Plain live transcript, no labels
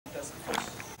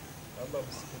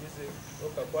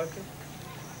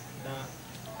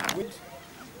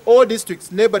all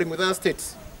districts neighboring with other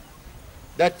states,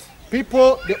 that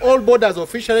people, the old borders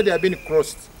officially, they have been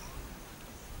crossed.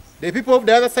 The people of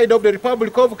the other side of the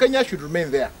Republic of Kenya should remain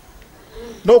there.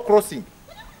 No crossing.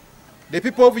 The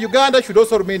people of Uganda should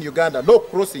also remain in Uganda. No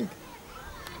crossing.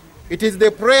 It is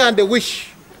the prayer and the wish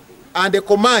and the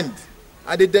command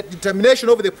and the determination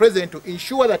of the president to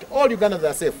ensure that all Ugandans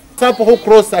are safe. Some people who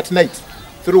cross at night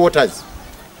through waters.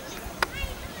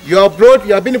 You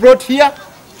have been brought here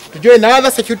to join other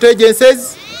security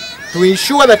agencies to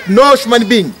ensure that no human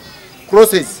being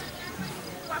crosses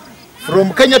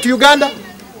from Kenya to Uganda,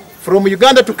 from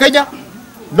Uganda to Kenya.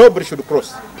 Nobody should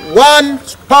cross. One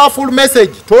powerful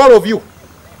message to all of you,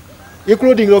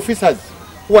 including the officers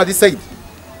who are this side.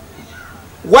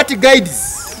 What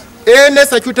guides any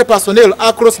security personnel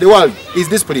across the world is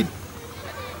discipline.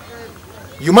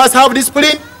 You must have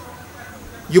discipline,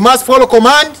 you must follow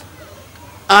command,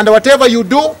 and whatever you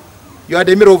do, you are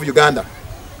the mirror of Uganda.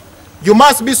 You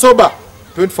must be sober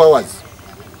 24 hours.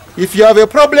 If you have a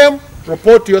problem,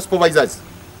 report to your supervisors.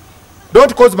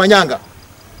 Don't cause manyanga.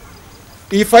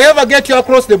 If I ever get you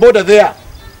across the border there,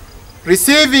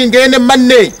 receiving any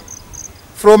money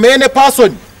from any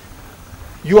person,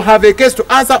 you have a case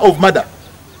to answer of murder.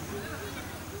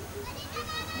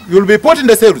 You will be put in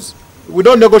the cells. We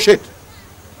don't negotiate.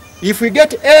 If we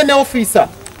get any officer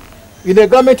in a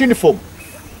government uniform,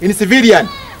 in civilian,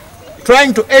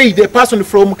 trying to aid a person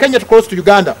from Kenya to cross to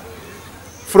Uganda,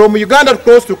 from Uganda to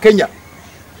cross to Kenya,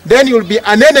 then you will be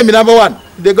an enemy number one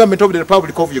in the government of the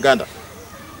Republic of Uganda.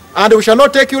 And we shall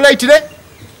not take you lightly.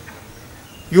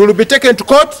 You will be taken to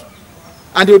court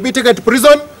and you will be taken to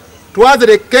prison to answer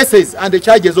the cases and the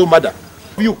charges of murder.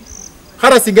 You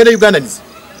harassing any Ugandans.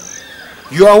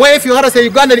 You are aware if you harass a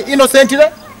Ugandan innocently,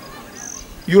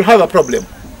 you will have a problem.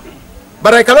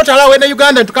 But I cannot allow any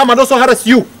Ugandan to come and also harass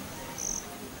you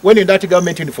when in that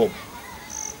government uniform.